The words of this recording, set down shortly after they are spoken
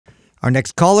Our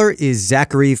next caller is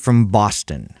Zachary from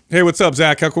Boston. Hey, what's up,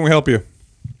 Zach? How can we help you?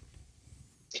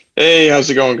 Hey, how's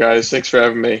it going, guys? Thanks for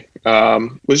having me.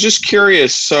 Was just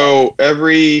curious. So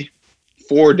every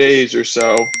 4 days or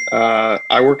so,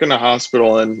 I work in a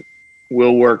hospital and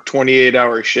we'll work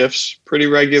 28-hour shifts pretty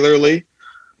regularly.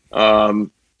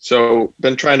 So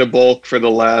been trying to bulk for the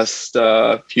last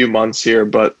few months here,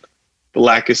 but the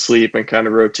lack of sleep and kind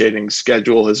of rotating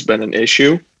schedule has been an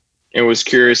issue. And was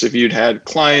curious if you'd had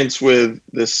clients with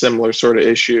this similar sort of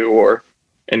issue or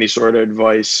any sort of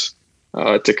advice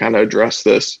to kind of address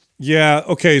this. Yeah.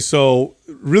 Okay. So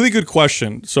really good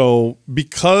question. So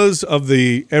because of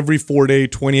the every 4 day,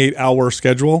 28-hour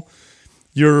schedule,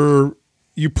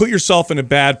 you put yourself in a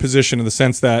bad position in the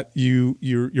sense that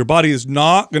your body is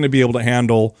not going to be able to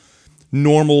handle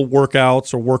normal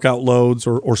workouts or workout loads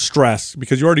or stress,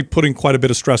 because you're already putting quite a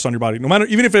bit of stress on your body. No matter,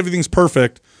 even if everything's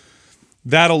perfect,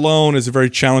 that alone is a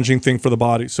very challenging thing for the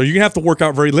body. So you're gonna have to work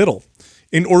out very little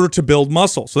in order to build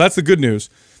muscle. So that's the good news.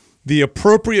 The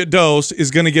appropriate dose is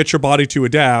going to get your body to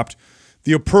adapt.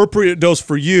 The appropriate dose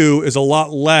for you is a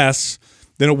lot less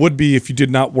than it would be if you did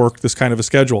not work this kind of a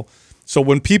schedule. So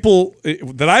when people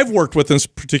that I've worked with in this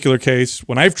particular case,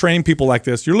 when I've trained people like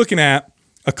this, you're looking at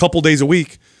a couple days a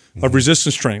week of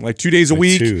resistance training, like 2 days a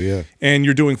week, and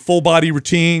you're doing full body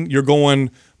routine. You're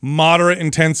going moderate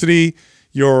intensity.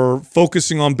 You're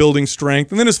focusing on building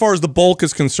strength. And then as far as the bulk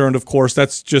is concerned, of course,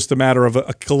 that's just a matter of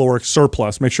a caloric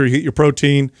surplus. Make sure you hit your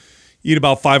protein, eat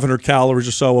about 500 calories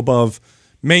or so above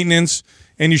maintenance,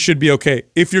 and you should be okay.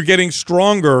 If you're getting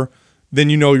stronger, then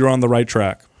you know you're on the right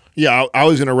track. Yeah, I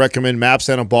was going to recommend MAPS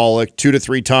Anabolic 2 to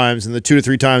 3 times, and the 2 to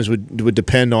 3 times would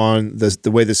depend on the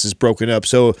way this is broken up.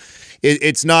 So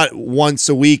it's not once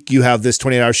a week you have this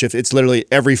 28-hour shift. It's literally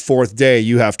every 4th day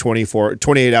you have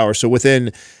 28 hours. So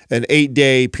within an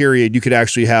 8-day period, you could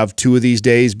actually have 2 of these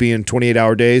days being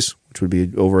 28-hour days, which would be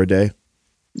over a day.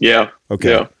 Yeah.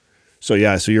 Okay. Yeah. So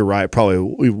you're right.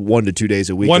 Probably 1 to 2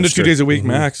 days a week. 1 to 2 days a week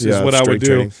max is what I would do.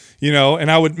 Training. You know, and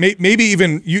I would maybe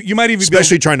even you might even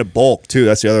especially trying to bulk too.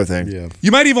 That's the other thing. Yeah. You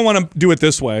might even want to do it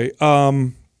this way.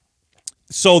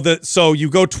 So you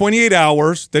go 28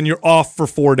 hours, then you're off for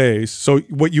 4 days. So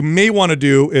what you may want to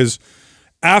do is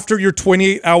after your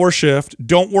 28-hour shift,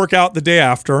 don't work out the day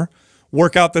after,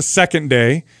 work out the second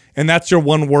day, and that's your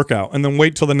one workout. And then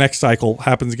wait till the next cycle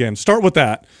happens again. Start with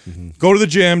that. Go to the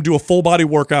gym, do a full body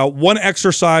workout, 1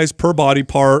 exercise per body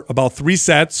part, about 3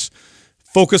 sets.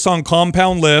 Focus on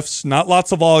compound lifts, not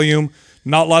lots of volume,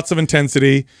 not lots of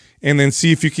intensity, and then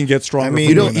see if you can get stronger. I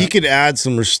mean, you could add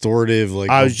some restorative,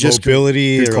 like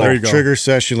mobility or like trigger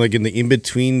session, like in the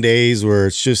in-between days where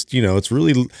it's just, it's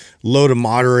really low to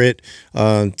moderate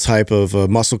type of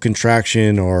muscle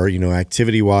contraction or,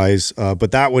 activity-wise. But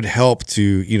that would help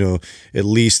to, at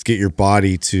least get your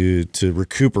body to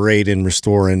recuperate and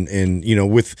restore. And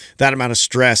with that amount of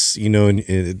stress,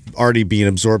 and already being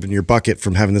absorbed in your bucket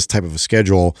from having this type of a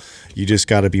schedule, you just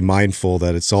got to be mindful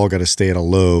that it's all got to stay at a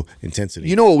low intensity.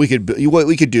 You know what we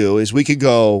could do is we could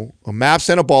go a MAPS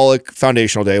Anabolic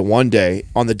foundational day, 1 day,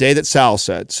 on the day that Sal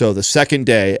said. So the second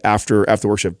day after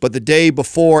work shift. But the day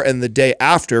before and the day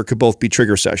after could both be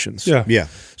trigger sessions. Yeah.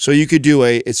 So you could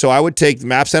do so I would take the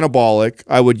MAPS Anabolic.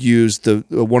 I would use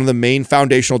one of the main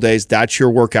foundational days. That's your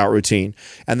workout routine.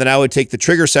 And then I would take the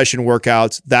trigger session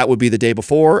workouts. That would be the day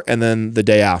before and then the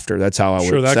day after. That's how I would.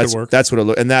 Sure, that could work. That's what it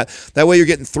look. And that way you're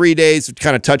getting 3 days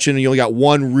kind of touching, and you only got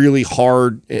 1 really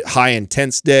hard, high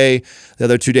intense day. The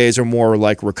other 2 days are more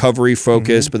like recovery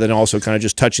focused, but then also kind of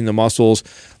just touching the muscles.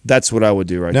 That's what I would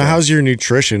do right now. Now, how's your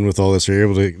nutrition with all this? Are you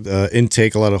able to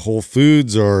intake a lot of whole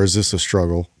foods, or is this a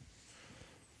struggle?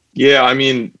 Yeah, I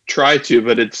mean, try to,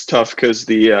 but it's tough because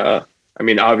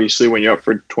obviously when you're up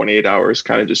for 28 hours,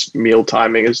 kind of just meal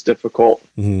timing is difficult.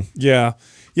 Yeah.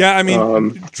 Yeah, I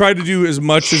mean, try to do as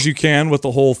much as you can with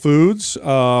the whole foods,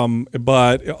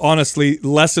 but honestly,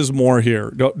 less is more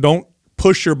here. Don't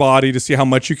push your body to see how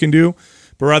much you can do,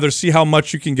 but rather see how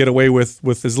much you can get away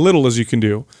with as little as you can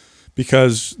do,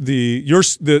 because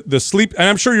the sleep, and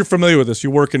I'm sure you're familiar with this.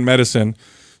 You work in medicine,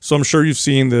 so I'm sure you've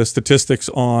seen the statistics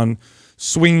on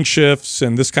swing shifts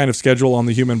and this kind of schedule on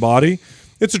the human body.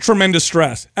 It's a tremendous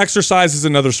stress. Exercise is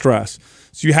another stress,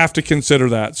 so you have to consider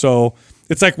that. So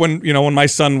it's like when my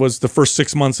son was the first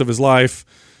 6 months of his life.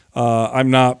 I'm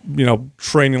not,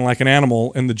 training like an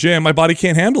animal in the gym. My body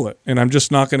can't handle it, and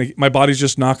my body's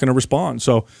just not going to respond.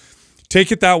 So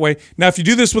take it that way. Now, if you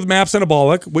do this with MAPS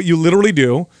Anabolic, what you literally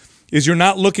do is you're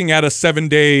not looking at a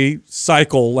 7-day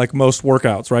cycle like most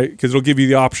workouts, right? Because it'll give you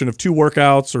the option of 2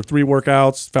 workouts or 3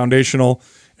 workouts, foundational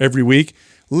every week.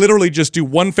 Literally just do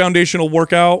 1 foundational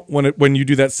workout when you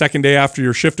do that second day after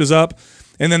your shift is up,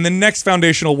 And then the next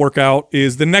foundational workout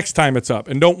is the next time it's up.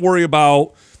 And don't worry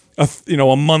about a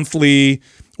monthly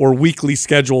or weekly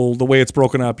schedule the way it's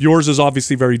broken up. Yours is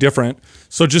obviously very different.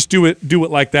 So just do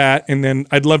it like that. And then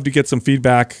I'd love to get some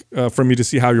feedback from you to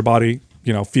see how your body,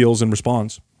 feels and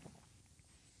responds.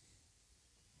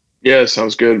 Yeah,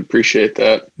 sounds good. Appreciate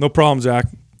that. No problem, Zach.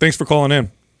 Thanks for calling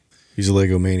in. He's a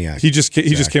Lego maniac. He just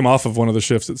came off of one of the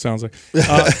shifts, it sounds like.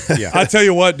 Yeah. I tell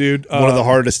you what, dude. One of the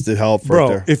hardest to help, bro, right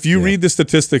there. If you read the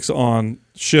statistics on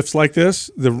shifts like this,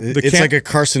 it's like a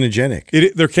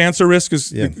carcinogenic. Their cancer risk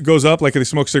goes up, like if they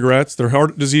smoke cigarettes. Their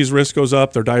heart disease risk goes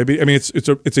up. Their diabetes. I mean,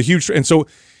 it's a huge. And so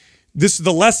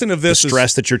the lesson of this the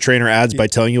stress that your trainer adds by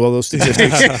telling you all those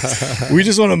statistics. We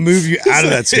just want to move you out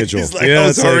of that schedule. He's like, I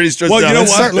was already stressed out. You know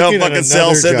what? No, fucking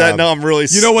Sal said that. Now I'm really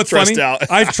what's stressed funny?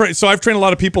 out. I've trained a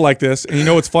lot of people like this, and you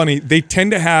know what's funny? They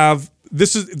tend to have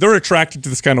they're attracted to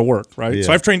this kind of work, right? Yeah.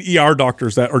 So I've trained ER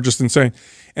doctors that are just insane.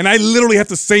 And I literally have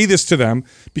to say this to them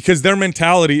because their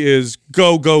mentality is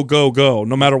go, go, go, go,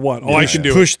 no matter what. Oh, I can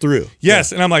do push through.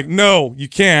 Yes. Yeah. And I'm like, no, you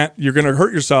can't. You're going to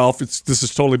hurt yourself. This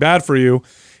is totally bad for you.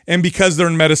 And because they're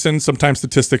in medicine, sometimes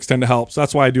statistics tend to help. So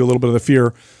that's why I do a little bit of the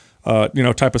fear,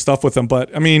 type of stuff with them.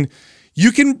 But I mean,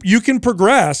 you can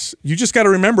progress. You just got to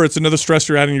remember it's another stress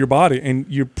you're adding to your body, and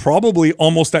you're probably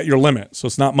almost at your limit. So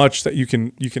it's not much that you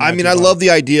can. I mean, I love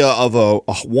the idea of a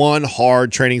one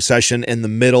hard training session in the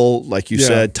middle, like you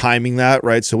said, timing that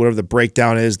right. So whatever the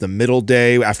breakdown is, the middle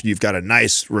day after you've got a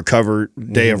nice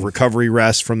day of recovery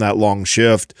rest from that long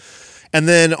shift. And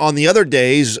then on the other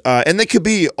days, and they could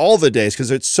be all the days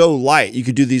because it's so light, you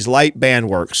could do these light band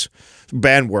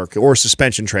work or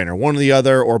suspension trainer, one or the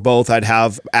other or both I'd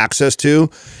have access to.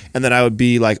 And then I would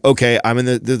be like, okay, I'm in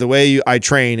the way I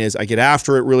train is I get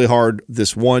after it really hard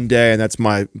this one day, and that's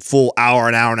my full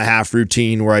an hour and a half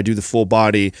routine where I do the full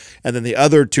body. And then the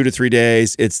other 2 to 3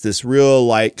 days, it's this real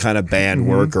light kind of band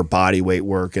work or body weight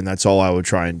work, and that's all I would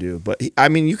try and do. But I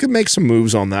mean, you could make some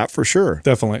moves on that for sure.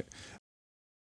 Definitely.